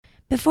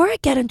Before I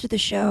get into the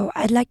show,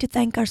 I'd like to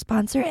thank our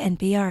sponsor,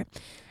 NPR.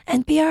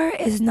 NPR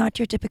is not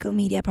your typical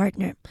media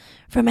partner.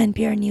 From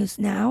NPR News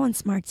Now on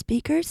smart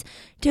speakers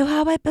to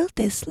How I Built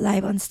This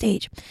live on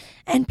stage,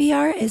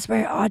 NPR is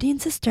where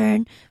audiences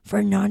turn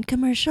for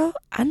non-commercial,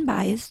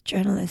 unbiased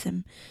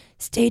journalism.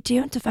 Stay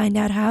tuned to find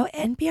out how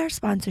NPR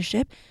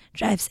sponsorship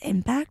drives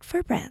impact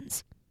for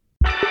brands.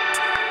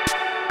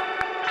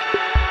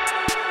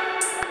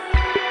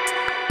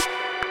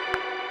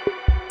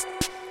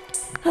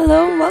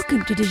 Hello and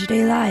welcome to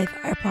Digiday Live,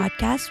 our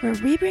podcast where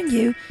we bring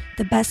you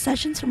the best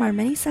sessions from our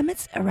many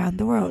summits around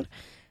the world.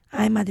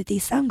 I'm Aditi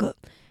Sango.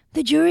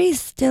 The jury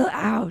is still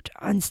out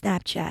on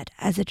Snapchat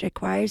as it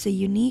requires a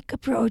unique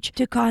approach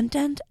to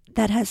content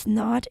that has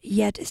not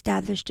yet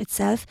established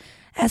itself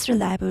as a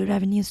reliable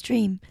revenue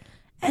stream.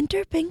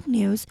 Enter Pink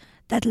News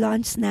that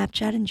launched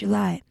Snapchat in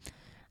July.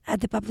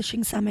 At the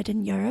Publishing Summit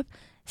in Europe,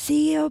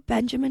 CEO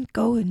Benjamin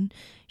Cohen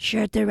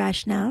shared the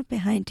rationale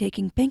behind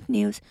taking Pink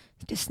News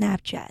to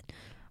Snapchat,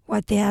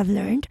 what they have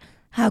learned,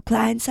 how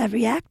clients have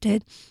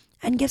reacted,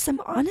 and give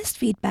some honest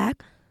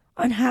feedback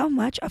on how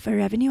much of a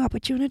revenue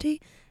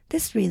opportunity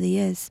this really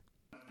is.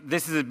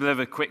 This is a bit of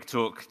a quick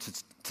talk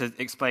to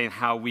explain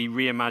how we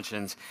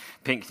reimagined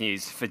Pink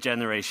News for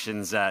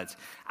Generation Z.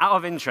 Out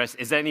of interest,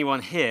 is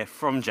anyone here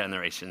from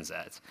Generation Z?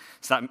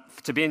 So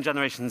that, to be in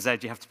Generation Z,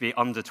 you have to be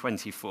under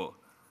 24.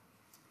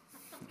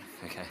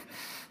 Okay.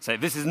 So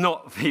this is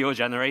not for your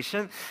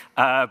generation,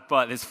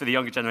 but it's for the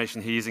younger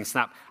generation who are using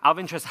Snap. Out of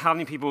interest, how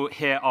many people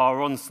here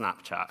are on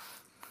Snapchat?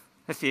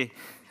 A few.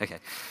 Okay.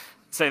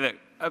 So look,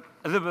 a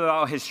little bit about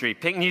our history.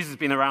 Pink News has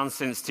been around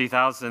since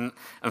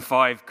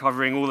 2005,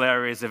 covering all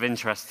areas of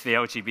interest to the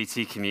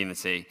LGBT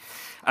community.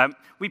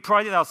 We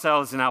prided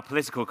ourselves in our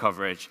political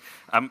coverage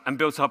and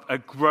built up a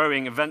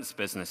growing events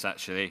business,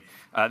 actually.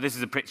 This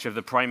is a picture of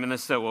the Prime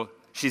Minister, or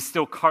she's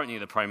still currently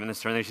the Prime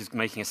Minister. I know she's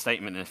making a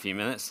statement in a few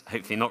minutes,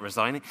 hopefully not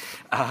resigning,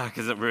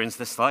 because it ruins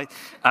this slide.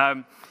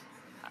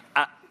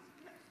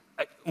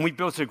 We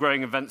built a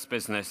growing events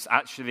business.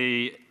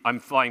 Actually, I'm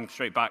flying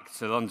straight back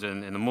to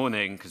London in the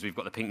morning because we've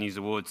got the Pink News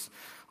Awards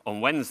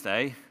on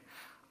Wednesday.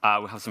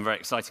 We'll have some very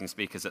exciting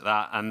speakers at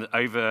that. And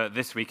over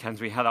this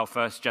weekend, we had our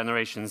first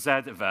Generation Z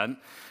event,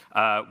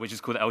 which is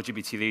called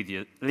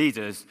LGBT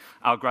Leaders,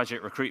 our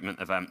graduate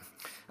recruitment event.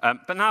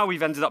 But now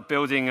we've ended up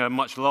building a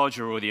much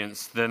larger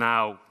audience than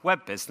our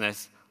web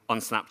business on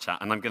Snapchat.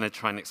 And I'm going to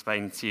try and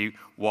explain to you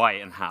why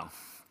and how.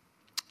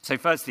 So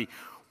firstly,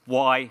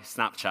 why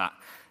Snapchat?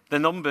 The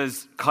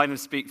numbers kind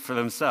of speak for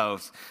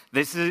themselves.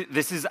 This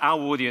is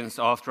our audience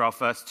after our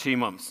first 2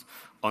 months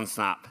on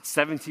Snap.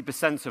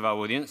 70% of our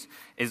audience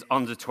is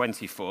under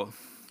 24.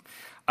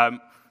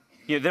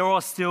 There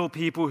are still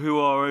people who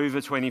are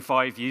over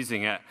 25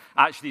 using it.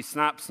 Actually,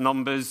 Snap's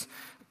numbers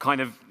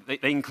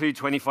they include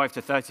 25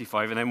 to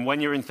 35, and then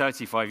when you're in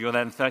 35, you're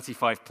then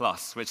 35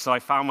 plus, so I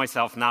found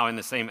myself now in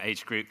the same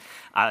age group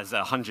as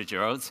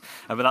 100-year-olds,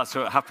 but that's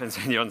what happens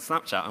when you're on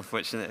Snapchat,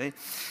 unfortunately.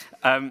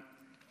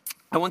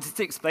 I wanted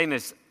to explain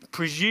this.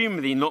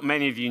 Presumably, not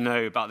many of you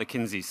know about the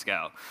Kinsey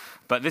scale,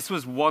 but this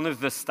was one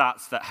of the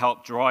stats that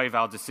helped drive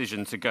our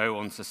decision to go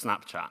onto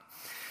Snapchat.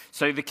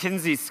 So the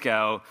Kinsey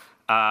scale,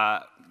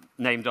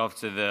 named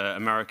after the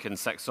American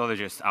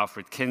sexologist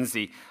Alfred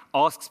Kinsey,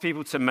 asks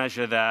people to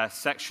measure their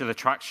sexual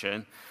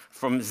attraction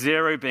from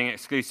 0 being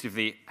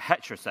exclusively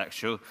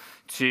heterosexual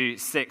to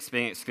 6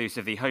 being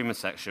exclusively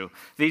homosexual.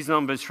 These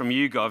numbers from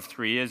YouGov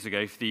 3 years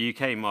ago for the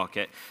UK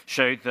market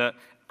showed that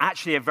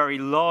actually a very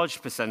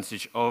large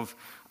percentage of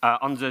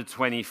under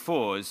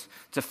 24s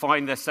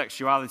define their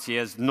sexuality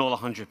as not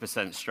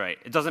 100% straight.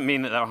 It doesn't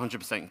mean that they're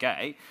 100%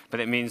 gay, but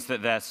it means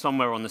that they're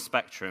somewhere on the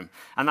spectrum.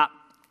 And that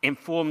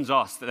informs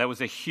us that there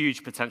was a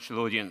huge potential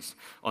audience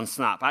on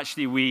Snap.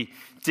 Actually, we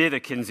did a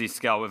Kinsey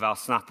scale with our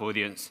Snap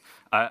audience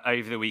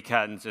over the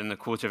weekend, and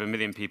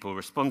 250,000 people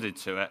responded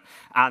to it.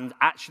 And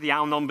actually,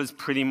 our numbers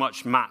pretty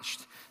much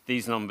matched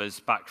these numbers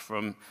back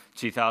from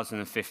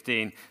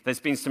 2015. There's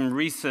been some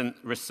recent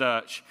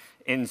research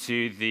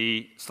into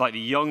the slightly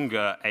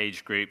younger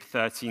age group,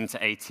 13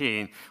 to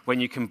 18, when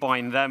you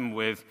combine them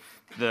with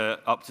the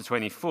up to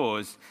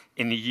 24s.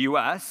 In the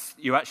US,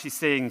 you're actually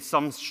seeing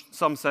some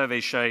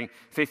surveys showing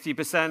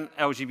 50%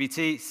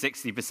 LGBT,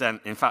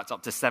 60%, in fact,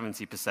 up to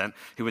 70%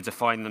 who would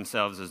define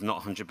themselves as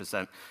not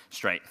 100%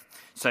 straight.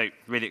 So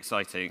really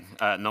exciting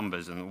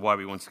numbers and why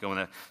we want to go on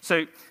there.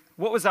 So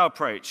what was our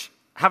approach?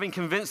 Having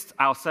convinced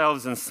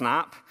ourselves and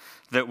Snap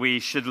that we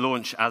should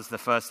launch as the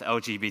first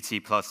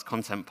LGBT plus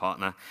content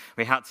partner,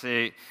 we had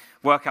to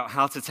work out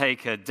how to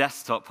take a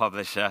desktop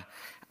publisher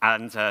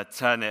and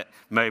turn it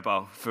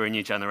mobile for a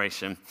new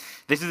generation.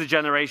 This is a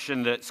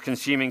generation that's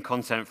consuming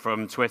content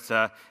from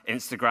Twitter,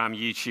 Instagram,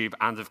 YouTube,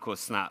 and of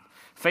course Snap.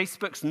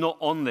 Facebook's not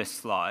on this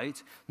slide,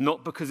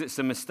 not because it's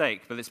a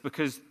mistake, but it's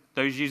because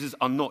those users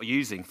are not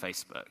using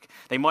Facebook.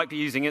 They might be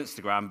using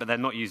Instagram, but they're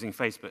not using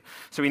Facebook.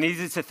 So we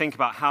needed to think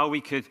about how we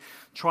could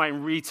try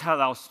and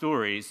retell our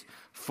stories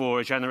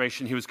for a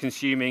generation who was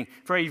consuming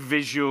very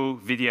visual,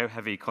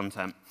 video-heavy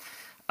content.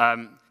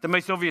 The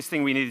most obvious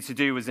thing we needed to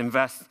do was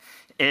invest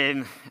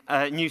in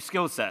new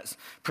skill sets,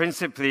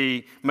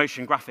 principally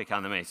motion graphic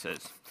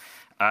animators.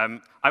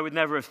 I would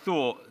never have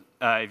thought,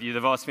 if you'd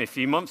have asked me a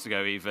few months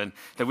ago even,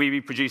 that we'd be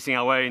producing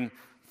our own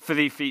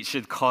fully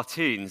featured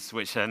cartoons,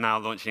 which are now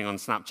launching on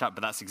Snapchat,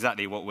 but that's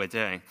exactly what we're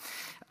doing.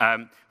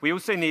 We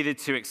also needed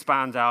to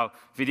expand our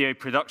video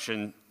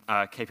production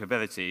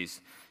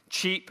capabilities.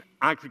 Cheap,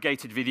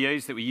 aggregated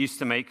videos that we used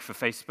to make for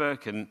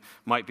Facebook and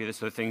might be the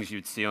sort of things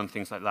you'd see on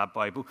things like Lab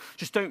Bible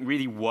just don't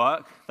really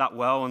work that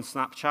well on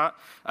Snapchat.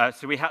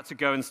 So we had to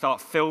go and start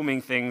filming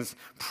things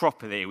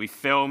properly. We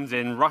filmed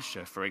in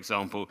Russia, for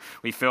example.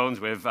 We filmed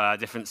with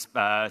different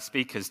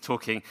speakers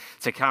talking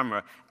to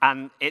camera.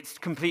 And it's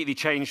completely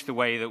changed the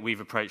way that we've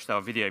approached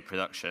our video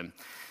production.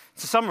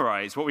 To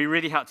summarize, what we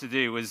really had to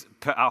do was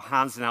put our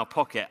hands in our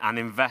pocket and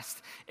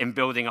invest in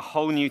building a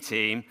whole new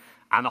team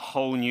and a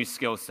whole new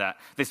skill set.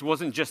 This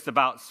wasn't just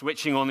about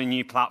switching on a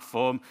new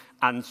platform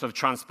and sort of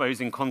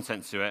transposing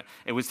content to it.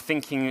 It was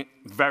thinking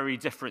very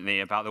differently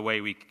about the way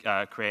we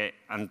create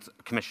and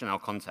commission our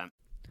content.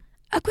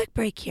 A quick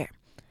break here.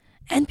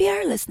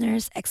 NPR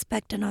listeners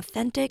expect an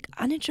authentic,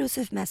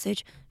 unintrusive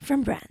message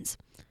from brands.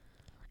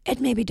 It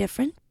may be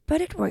different,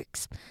 but it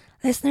works.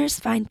 Listeners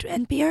find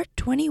NPR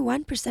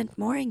 21%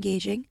 more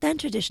engaging than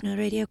traditional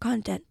radio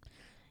content.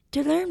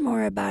 To learn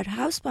more about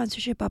how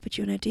sponsorship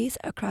opportunities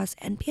across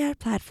NPR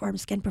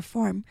platforms can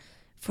perform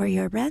for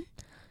your brand,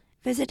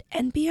 visit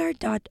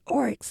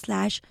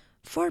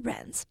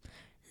npr.org/forbrands.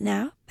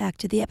 Now, back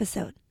to the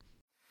episode.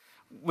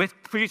 We're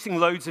producing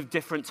loads of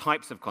different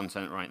types of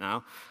content right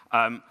now.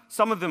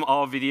 Some of them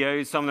are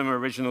videos, some of them are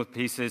original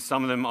pieces,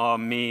 some of them are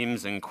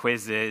memes and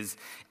quizzes.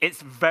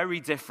 It's very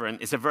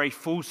different. It's a very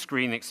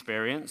full-screen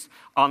experience,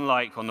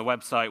 unlike on the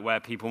website where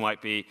people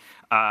might be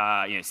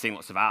seeing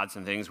lots of ads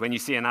and things. When you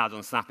see an ad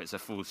on Snap, it's a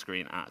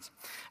full-screen ad.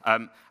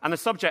 And the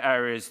subject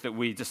areas that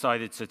we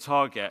decided to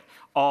target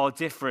are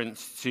different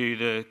to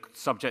the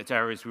subject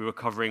areas we were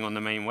covering on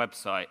the main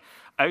website.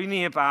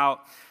 Only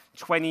about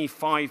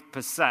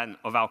 25%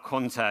 of our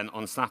content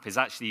on Snap is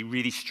actually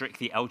really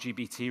strictly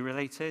LGBT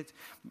related.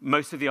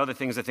 Most of the other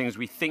things are things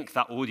we think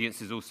that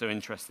audience is also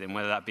interested in,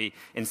 whether that be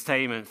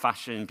entertainment,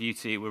 fashion,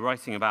 beauty. We're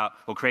writing about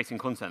or creating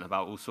content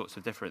about all sorts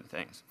of different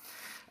things.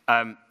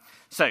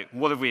 So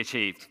what have we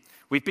achieved?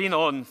 We've been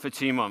on for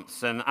 2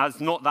 months, and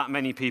as not that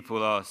many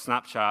people are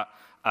Snapchat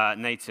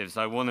natives,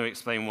 I want to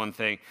explain one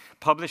thing.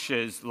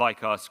 Publishers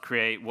like us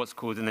create what's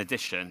called an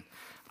edition.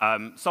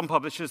 Some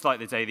publishers, like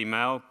the Daily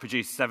Mail,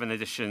 produce 7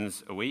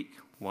 editions a week,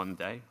 one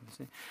day,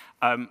 obviously.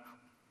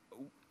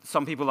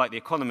 Some people, like The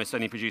Economist,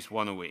 only produce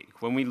 1 a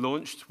week. When we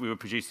launched, we were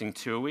producing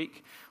 2 a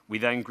week. We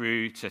then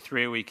grew to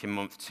 3 a week in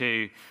month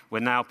 2. We're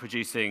now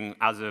producing,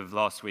 as of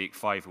last week,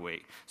 5 a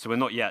week. So we're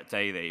not yet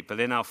daily. But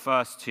in our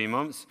first 2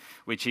 months,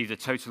 we achieved a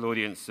total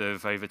audience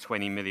of over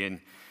 20 million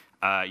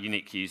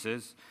unique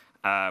users,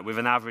 with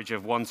an average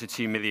of 1 to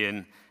 2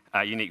 million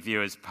unique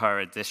viewers per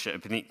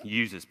edition, unique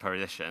users per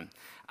edition,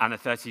 and a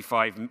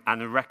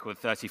record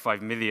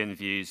 35 million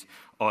views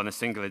on a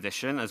single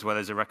edition, as well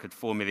as a record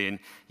 4 million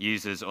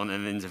users on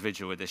an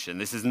individual edition.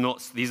 These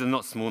are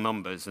not small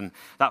numbers, and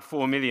that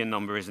 4 million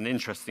number is an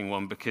interesting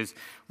one because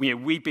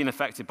we've been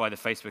affected by the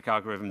Facebook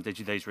algorithm.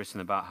 DigiDay's written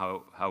about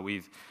how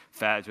we've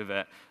fared with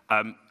it.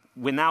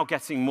 We're now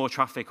getting more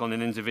traffic on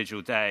an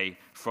individual day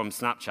from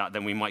Snapchat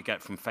than we might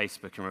get from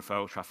Facebook and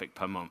referral traffic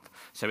per month.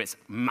 So it's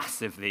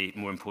massively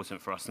more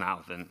important for us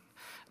now than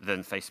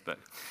Facebook.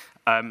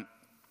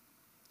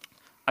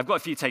 I've got a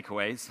few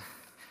takeaways.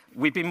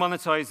 We've been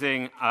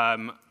monetizing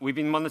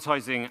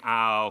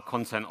our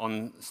content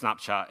on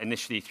Snapchat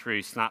initially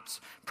through Snap's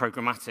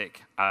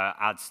programmatic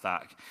ad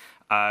stack.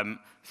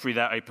 Through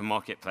their open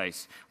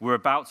marketplace. We're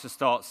about to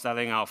start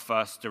selling our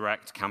first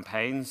direct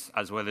campaigns,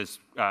 as well as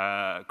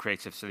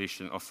creative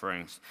solution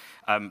offerings.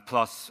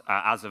 Plus,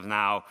 as of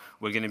now,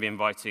 we're going to be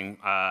inviting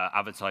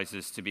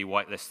advertisers to be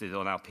whitelisted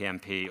on our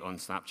PMP on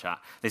Snapchat.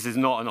 This is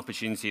not an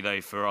opportunity,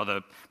 though, for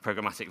other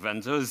programmatic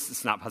vendors.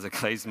 Snap has a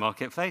closed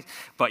marketplace,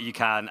 but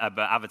but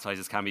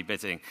advertisers can be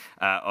bidding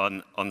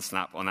on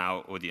Snap on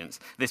our audience.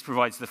 This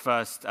provides the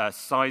first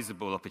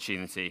sizable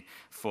opportunity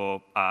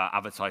for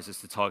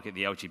advertisers to target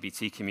the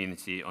LGBT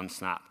community on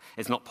Snap.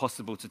 It's not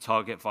possible to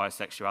target via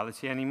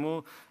sexuality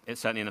anymore.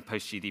 It's certainly in a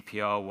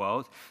post-GDPR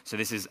world. So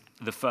this is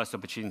the first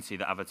opportunity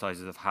that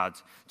advertisers have had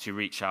to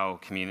reach our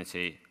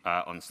community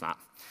on Snap.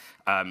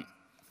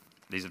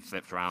 These have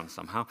flipped around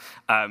somehow.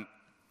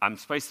 I'm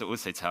supposed to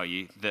also tell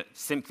you that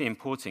simply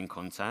importing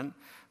content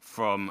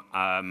from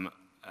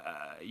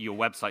your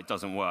website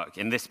doesn't work.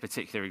 In this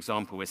particular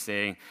example, we're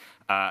seeing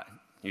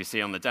you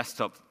see on the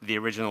desktop the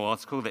original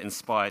article that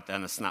inspired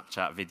then a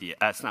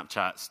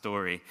Snapchat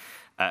story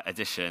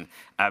edition.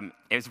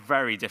 It was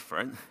very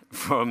different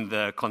from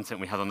the content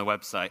we had on the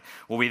website.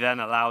 What we then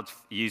allowed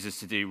users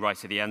to do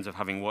right at the end of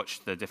having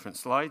watched the different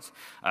slides,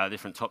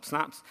 different top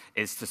snaps,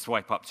 is to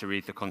swipe up to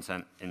read the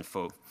content in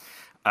full.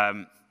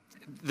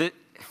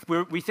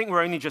 We think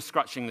we're only just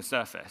scratching the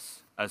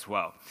surface as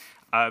well.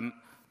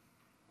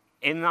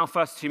 In our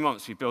first 2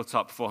 months, we built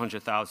up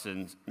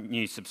 400,000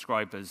 new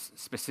subscribers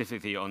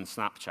specifically on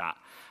Snapchat.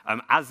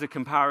 As a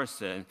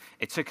comparison,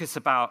 it took us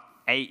about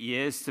 8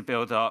 years to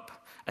build up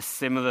a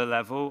similar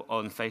level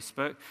on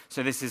Facebook.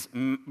 So this is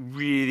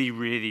really,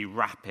 really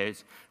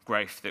rapid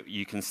growth that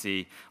you can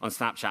see on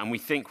Snapchat. And we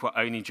think we're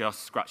only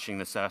just scratching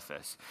the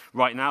surface.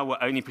 Right now, we're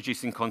only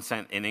producing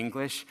content in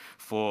English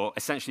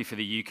essentially for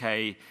the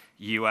UK,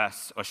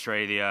 US,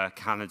 Australia,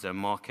 Canada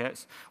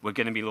markets. We're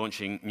going to be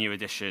launching new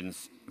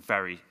editions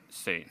very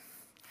soon.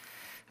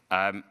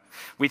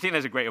 We think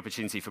there's a great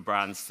opportunity for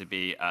brands to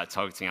be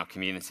targeting our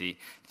community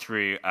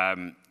through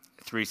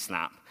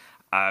Snap.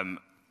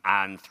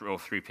 And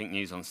through Pink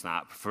News on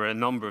Snap for a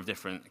number of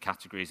different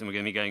categories. And we're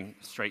going to be going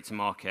straight to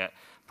market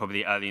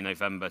probably early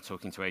November,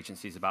 talking to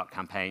agencies about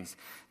campaigns.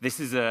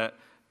 This is a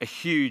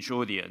huge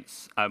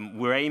audience.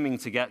 We're aiming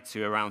to get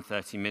to around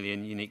 30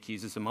 million unique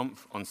users a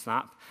month on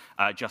Snap,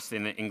 just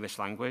in the English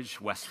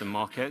language, Western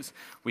markets.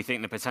 We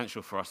think the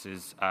potential for us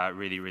is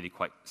really, really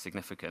quite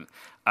significant.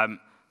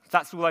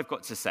 That's all I've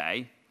got to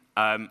say.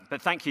 But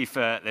thank you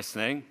for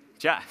listening.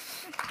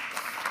 Jess.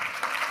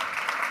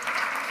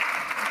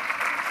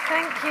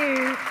 Thank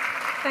you.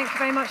 Thank you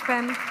very much,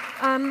 Ben.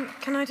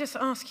 Can I just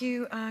ask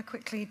you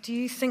quickly, do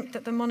you think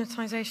that the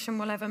monetization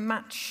will ever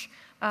match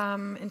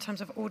in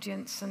terms of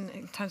audience and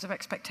in terms of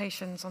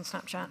expectations on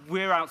Snapchat?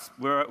 We're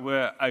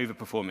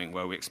overperforming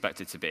where we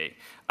expected to be.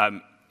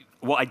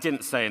 What I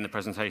didn't say in the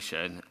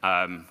presentation,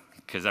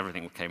 because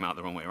everything came out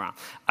the wrong way around,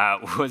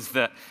 was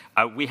that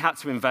we had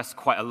to invest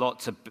quite a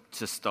lot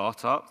to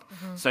start up.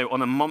 Mm-hmm. So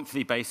on a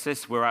monthly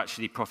basis, we're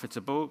actually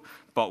profitable,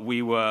 but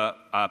we were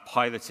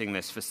piloting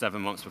this for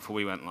 7 months before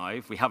we went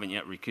live. We haven't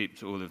yet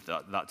recouped all of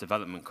that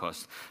development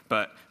cost,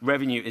 but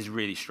revenue is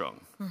really strong.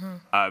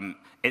 Mm-hmm.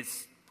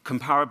 It's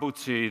comparable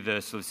to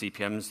the sort of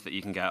CPMs that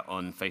you can get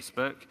on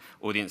Facebook,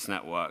 Audience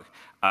Network,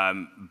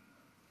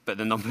 but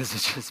the numbers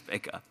are just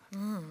bigger.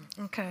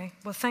 Okay.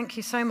 Well, thank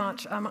you so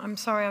much. I'm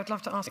sorry, I would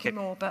love to ask you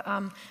more, but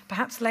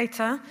perhaps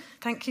later.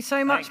 Thank you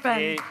so much,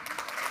 Ben. You.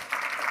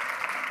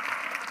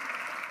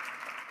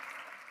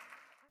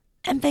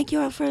 And thank you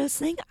all for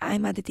listening.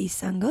 I'm Aditi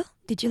Sangal.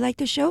 Did you like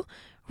the show?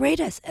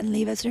 Rate us and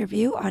leave us a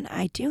review on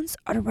iTunes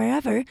or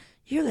wherever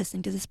you're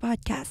listening to this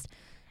podcast.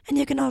 And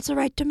you can also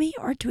write to me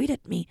or tweet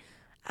at me.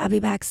 I'll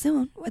be back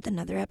soon with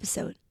another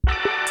episode.